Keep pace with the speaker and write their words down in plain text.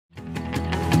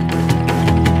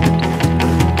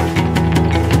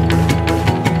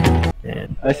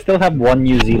I still have $1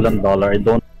 New Zealand. I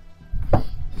don't.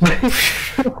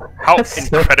 How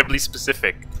incredibly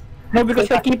specific. No, because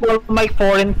I keep all my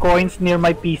foreign coins near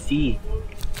my PC.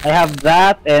 I have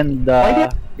that and Why do you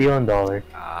have New Zealand dollar?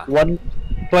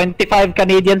 125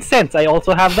 Canadian cents. I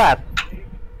also have that.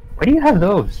 Why do you have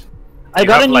those? I You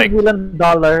got a have, New like, Zealand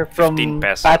dollar from 15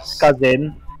 pesos. Pat's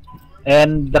cousin,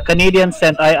 and the Canadian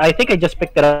cent. I think I just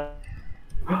picked it up.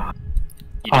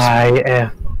 You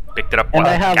just picked it up And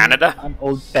I what, have Canada? an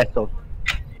old peso.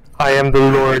 I am the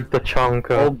Lord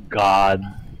Tachanka. Oh God.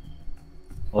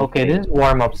 Okay, this is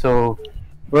warm up, so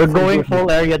We're going full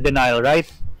area denial, right?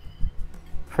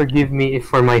 forgive me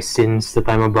for my sins that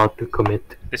I'm about to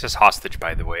commit. This is hostage,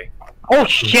 by the way. Oh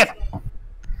shit!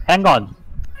 Hang on.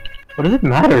 What does it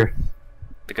matter?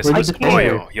 Because Where he's did it go?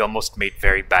 Goyo, he almost made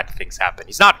very bad things happen.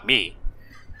 He's not me.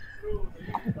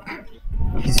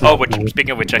 Oh,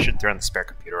 speaking of which, I should turn the spare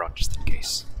computer on just in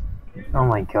case. Oh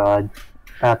my god.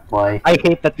 That boy. I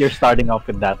hate that you're starting off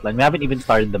with that line. We haven't even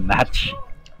started the match.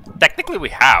 Technically, we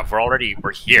have.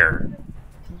 We're here.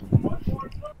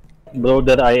 Bro,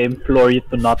 that I implore you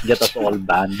to not get us all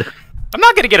banned. I'm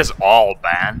not gonna get us all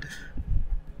banned.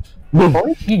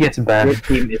 Only he gets Your banned.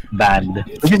 team is banned.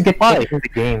 We just get Why? kicked in the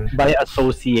game. By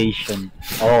association.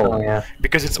 Oh Oh. yeah.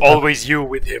 Because it's always you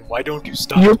with him. Why don't you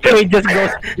stop? You play just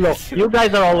goes. Look, you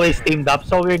guys are always teamed up,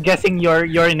 so we're guessing you're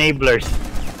enablers.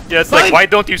 Yeah, it's like, why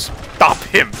don't you stop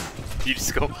him? You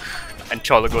just go, and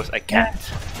Cholo goes, I can't.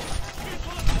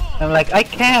 I'm like, I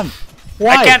can't.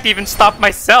 Why? I can't even stop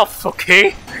myself,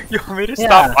 okay? You want me to Yeah.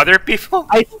 stop other people?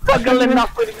 I struggle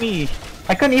enough with me.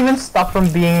 I couldn't even stop from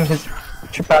being his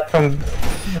Chipat from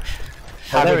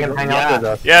having we him go. hang Yeah. out with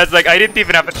us. Yeah, it's like, I didn't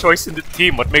even have a choice in the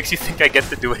team. What makes you think I get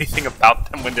to do anything about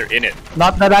them when they're in it?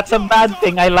 Not that that's a bad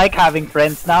thing. I like having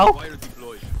friends now.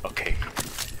 Okay.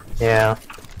 Yeah.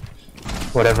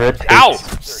 Whatever it takes. Ow!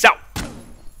 So,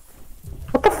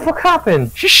 What the fuck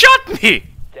happened? she shot me!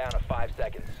 Down to 5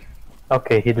 seconds.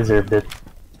 Okay, he deserved it.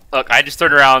 Look, I just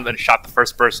turned around and shot the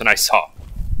first person I saw.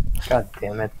 God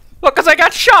damn it. Look, because I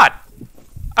got shot!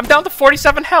 I'm down to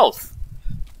 47 health.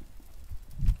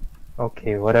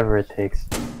 Okay, whatever it takes.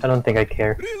 I don't think I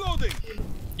care.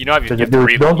 You know, you have to Dude,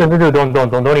 reload.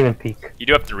 don't even peek. You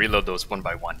do have to reload those one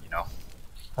by one, you know?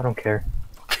 I don't care.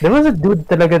 There was a dude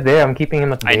talaga there. I'm keeping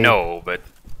him at bay. I know, but...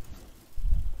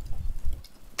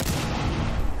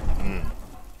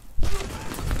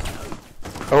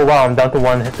 Oh wow, I'm down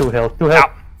to 2 health. 2 health.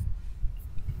 Ow!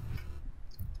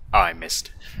 Oh, I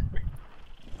missed.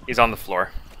 He's on the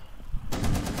floor.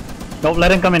 No,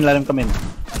 let him come in. Let him come in.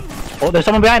 Oh, there's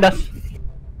someone behind us.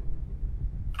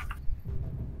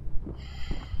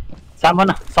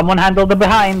 Someone handle the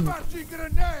behind.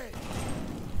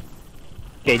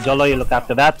 Okay, Jolo, you look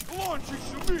after that.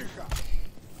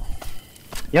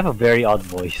 You have a very odd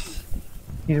voice.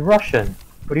 He's Russian.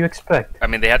 What do you expect? I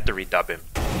mean, they had to redub him.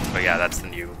 But yeah, that's the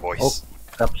new voice.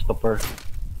 Crap stopper.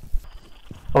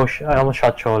 Oh I almost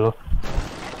shot Cholo.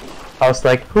 I was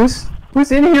like, who's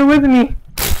in here with me?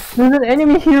 There's an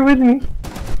enemy here with me.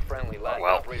 Friendly last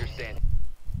well. operator standing.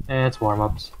 It's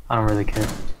warm-ups. I don't really care.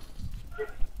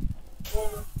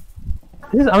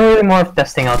 I'm really more of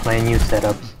testing out my new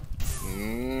setups.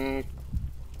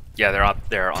 Yeah, they're out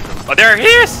there on the... Oh, there he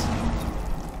is!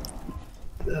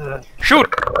 Shoot!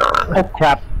 Oh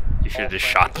crap. You should have just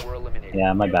shot. Were eliminated.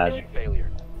 Yeah, my bad. Mission failure.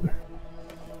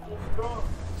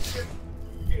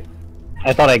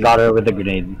 I thought I got her with the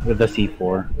grenade, with the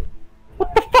C4.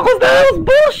 What the fuck was that? That was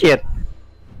bullshit!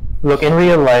 Look, in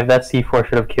real life, that C4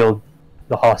 should have killed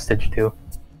the hostage too.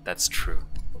 That's true.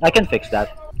 I can fix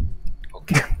that.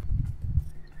 Okay.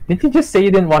 Did you just say you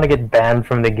didn't want to get banned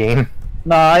from the game?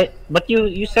 No, but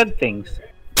you said things.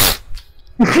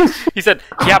 He said,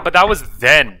 yeah, but that was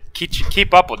then.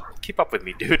 Keep up with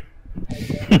me, dude.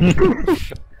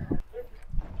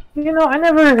 You know, I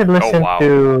never had listened wow.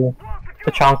 to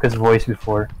Tachanka's voice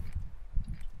before.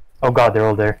 Oh god, they're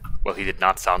all there. Well, he did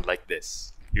not sound like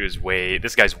this.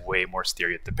 This guy's way more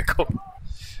stereotypical.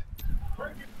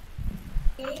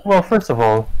 Well, first of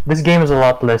all, this game is a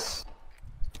lot less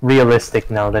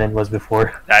realistic now than it was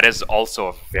before. That is also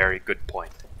a very good point.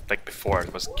 Like before,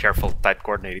 it was careful, tight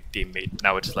coordinated teammate.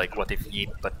 Now it's like, what if eat,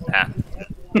 but nah.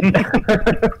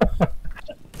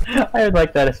 I would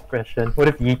like that expression. What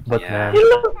if yeet but Yeah. man?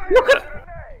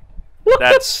 Look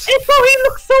That's- at Info, he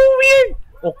looks so weird!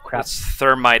 Oh crap. That's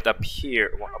thermite up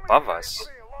here, above us.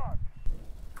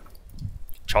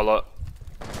 Cholo.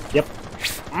 Yep.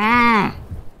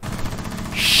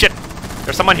 Shit!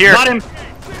 There's someone here! Got him!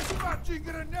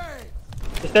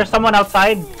 Is there someone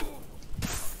outside?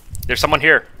 There's someone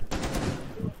here!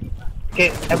 Okay,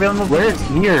 everyone move. Where is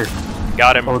here?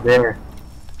 Got him. Oh, there.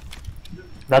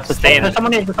 That's a Stay in. There's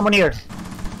someone here. There's someone here.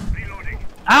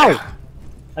 Ow!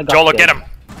 I got Jolo, killed. get him!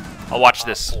 I'll watch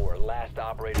this. Last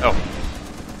operator. Oh,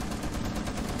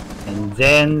 And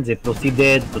then they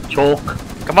proceeded to choke.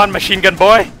 come on, machine gun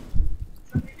boy!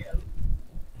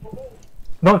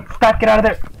 No, Scott, get out of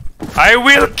there! I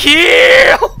will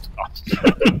kill!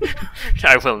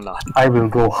 I will not. I will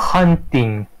go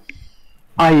hunting.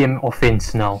 I am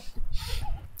offense now.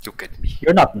 Look at me.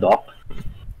 You're not Doc.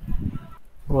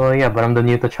 Well, yeah, but I'm the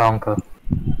new Tachanka.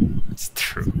 It's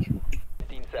true.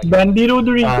 15 seconds. Bandito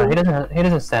Dorito. He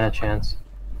doesn't stand a chance.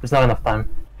 There's not enough time.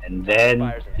 And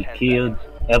then he killed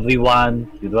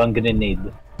everyone with one grenade.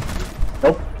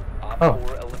 Nope. Oh. Op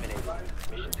 4 eliminated.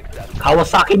 Mission successful.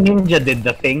 Kawasaki Ninja did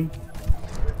the thing.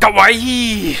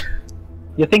 Kawaii!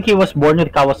 You think he was born with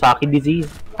Kawasaki disease?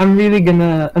 I'm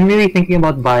really thinking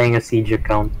about buying a siege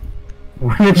account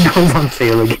when it goes on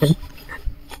sale again.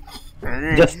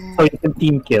 Just so you can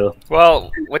team kill.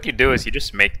 Well, what you do is you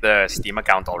just make the Steam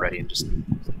account already and just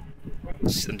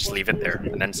leave it there.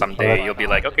 And then someday you'll be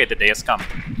like, okay, the day has come.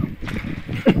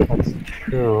 That's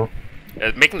true.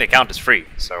 Making the account is free,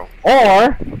 so...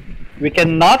 Or we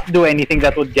cannot do anything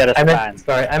that would get us I banned.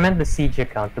 meant the siege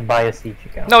account, to buy a siege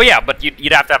account. No, yeah, but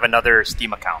you'd have to have another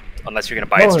Steam account, unless you're gonna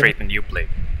buy it Oh. straight when you play.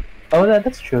 Oh,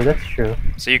 that's true, that's true.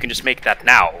 So you can just make that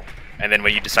now, and then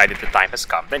when you decide that the time has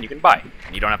come, then you can buy.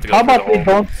 And you don't have to go How through about the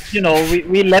we whole... don't,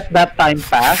 we let that time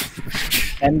pass,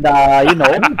 and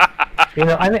You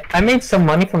know, I made some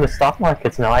money from the stock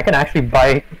markets now. I can actually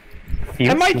buy a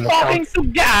few am I Steam talking accounts. to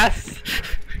gas?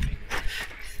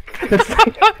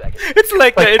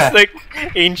 it's like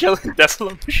Angel and Devil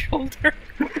on the shoulder.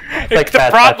 like the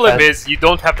that, problem that. is you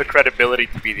don't have the credibility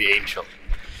to be the Angel.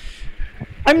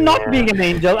 I'm not being an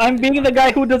angel. I'm being the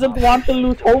guy who doesn't want to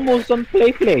lose homos on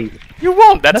play. You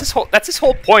won't. That's his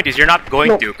whole point. Is you're not going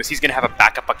No. to because he's gonna have a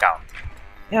backup account.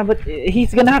 Yeah, but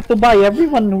he's gonna have to buy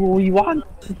everyone who he wants.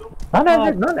 Not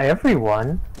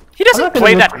everyone. He doesn't not gonna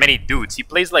play look- that many dudes. He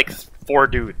plays like 4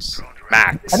 dudes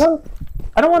max.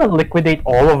 I don't want to liquidate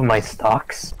all of my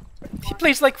stocks. He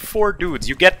plays like 4 dudes.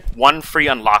 You get 1 free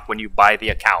unlock when you buy the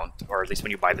account, or at least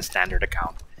when you buy the standard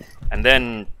account, and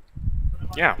then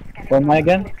yeah. Where am I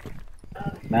again?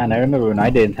 Man, I remember when I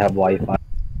didn't have Wi-Fi.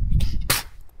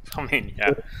 I mean,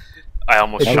 yeah. I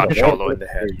almost That shot was a Cholo very in the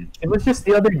head. It was just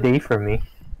the other day for me.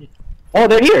 Oh,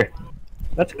 they're here.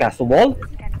 That's a castle wall.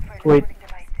 Wait,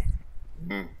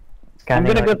 I'm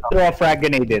Scanning gonna go right now. throw a frag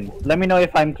grenade in. Let me know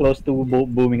if I'm close to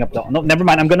booming up the. No, never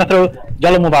mind. I'm gonna throw.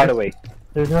 Jello, move out of the way.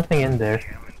 There's nothing in there.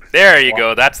 There you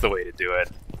go. That's the way to do it.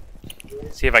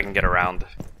 See if I can get around.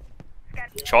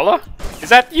 Cholo? Is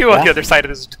that you on Yeah. the other side of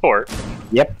this door?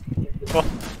 Yep. Well,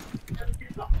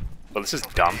 this is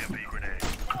dumb.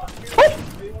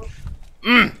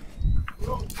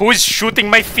 Who is shooting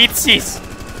my feetsies?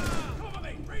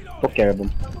 Take care of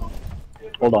him.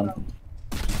 Hold on.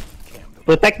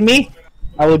 Protect me.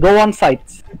 I will go on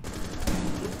site.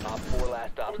 Op 4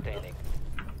 last stop standing.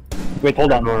 Wait,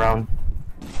 hold on. Go around.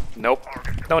 Nope.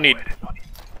 No need.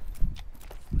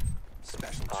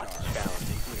 Hostage found.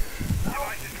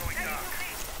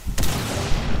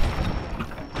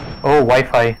 Oh,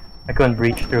 Wi-Fi. I couldn't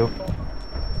breach through.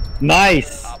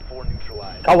 Nice. Op 4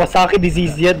 neutralized. Kawasaki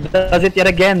disease does it yet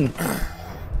again.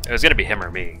 It was gonna be him or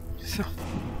me.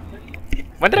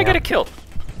 When did I get it killed?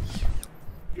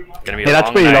 Gonna be a Yeah, that's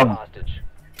long pretty night. long. Hostage.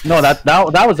 No,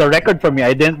 that was a record for me.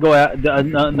 I didn't go.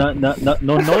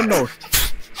 No.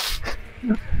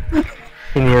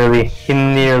 He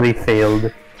nearly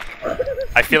failed.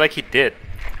 I feel like he did.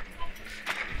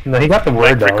 No, he got the Like,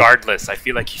 word out. regardless, I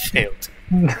feel like he failed.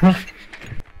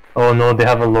 Oh no, they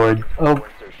have a lord. Oh,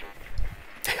 Insertion.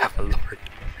 They have a lord.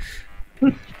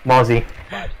 Mozzie.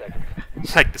 5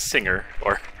 seconds. Like the singer,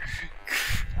 or...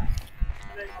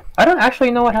 I don't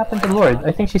actually know what happened to Lord.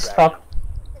 I think she stopped.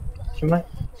 She might.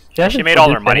 hasn't She made all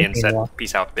her produced money and anything said, now.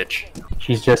 peace out, bitch.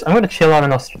 She's just. I'm gonna chill out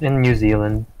in New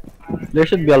Zealand. There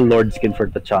should be a lord skin for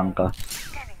Tachanka.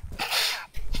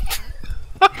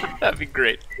 That'd be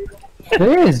great.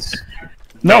 There is.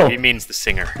 No, He means the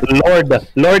singer.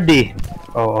 Lordy.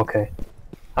 Oh, okay.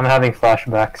 I'm having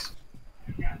flashbacks.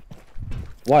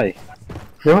 Why?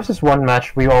 There was this one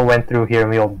match we all went through here and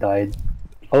we all died.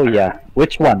 Oh yeah,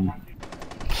 which one?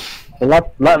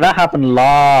 That happened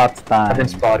lots of I've been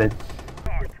times. spotted.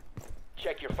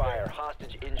 Check your fire.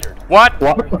 Hostage injured. What?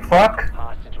 What the fuck?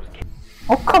 Hostage was killed.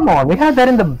 Oh come on, we had that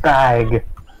in the bag.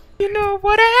 You know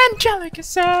what Angelica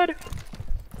said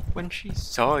when she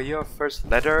saw your first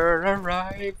letter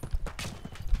arrive?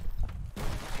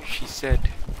 She said,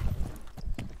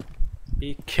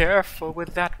 be careful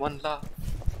with that one, love.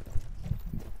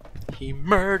 He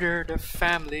murdered a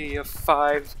family of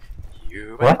 5.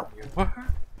 You What? and you were.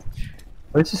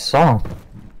 Where's this song?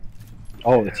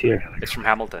 Oh, it's here. It's from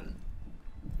Hamilton.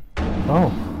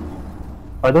 Oh.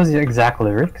 Are those the exact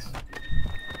lyrics?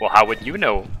 Well, how would you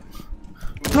know?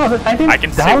 No, but I didn't I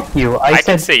can say- doubt you. I I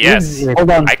can said say yes. is it?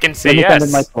 Hold on. I can say Let me find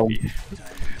yes. my phone.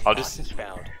 I'll just. Hostage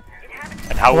found.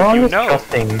 And how We're would you always know?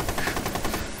 trusting.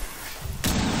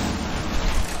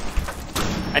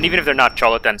 And even if they're not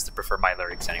charlatans, they prefer my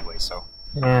lyrics anyway. So.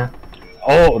 Yeah.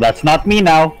 Oh, that's not me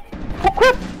now.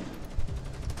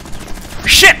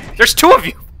 Shit! There's two of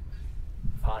you.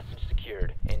 Hostage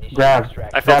secured. Initiate Grab.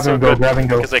 extraction. I felt Grab so and go, good grab and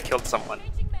go. because I killed someone.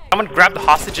 Someone grabbed the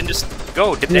hostage and just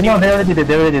go. Did No, anyone? they already did.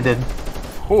 They already did.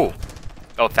 Who?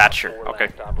 Oh, Thatcher. Four Okay.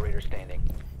 last operator standing.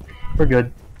 We're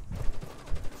good.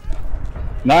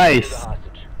 Nice. The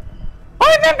hostage.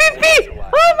 I'm MVP!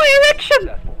 Oh, my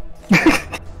erection!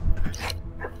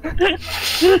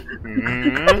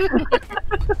 Successful.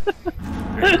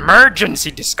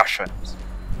 Emergency discussions.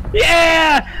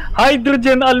 Yeah!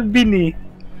 Hydrogen Albini.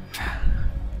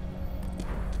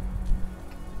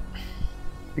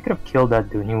 We could have killed that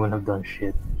dude. He wouldn't have done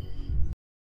shit.